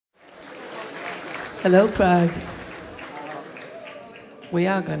Hello, Prague. We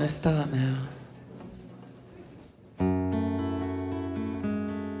are going to start now.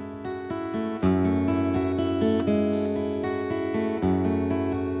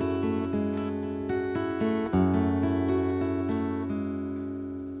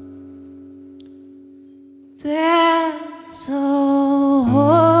 There's a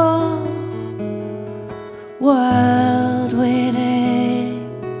whole world waiting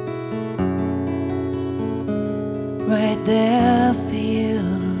right there for you.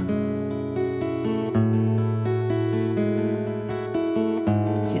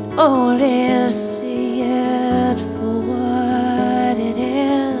 If you'd only see it for what it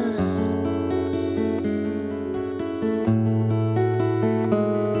is,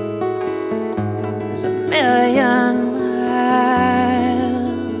 there's a million miles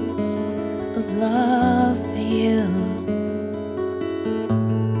of love for you.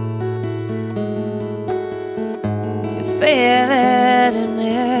 Feel it in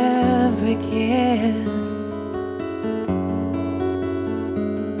every kiss.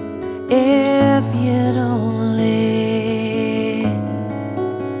 If you'd only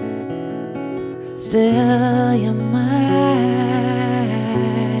still your mind,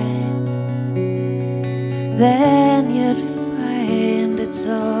 then you'd find it's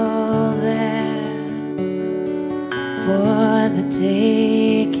all there for the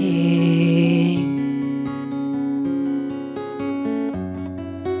taking.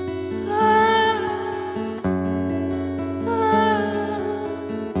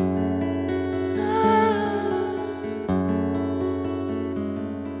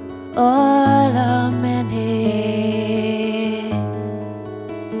 All our many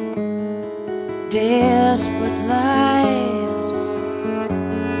desperate lives,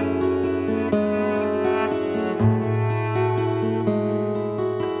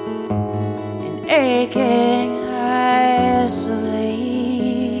 in aching isolation,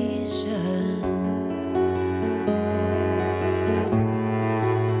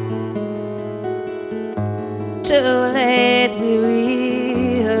 too late we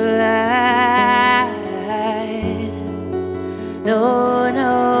realize, no,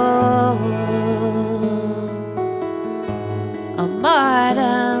 a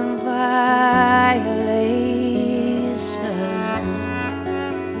modern violation.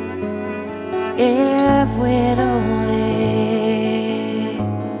 If we'd only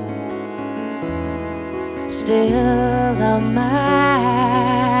still our minds,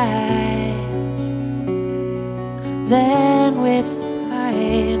 then we'd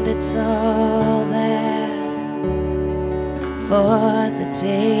find it's all there for the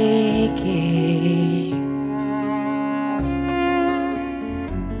taking.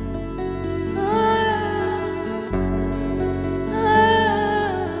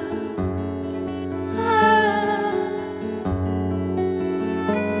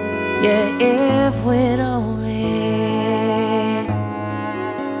 Yeah, if we'd only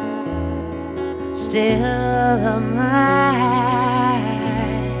still our minds,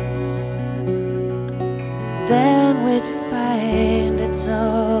 then we'd find it's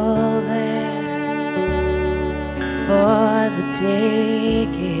all there for the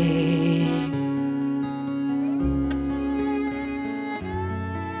taking.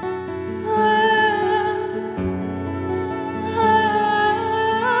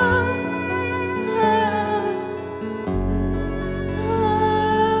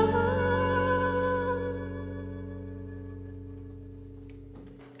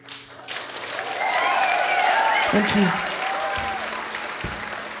 Thank you.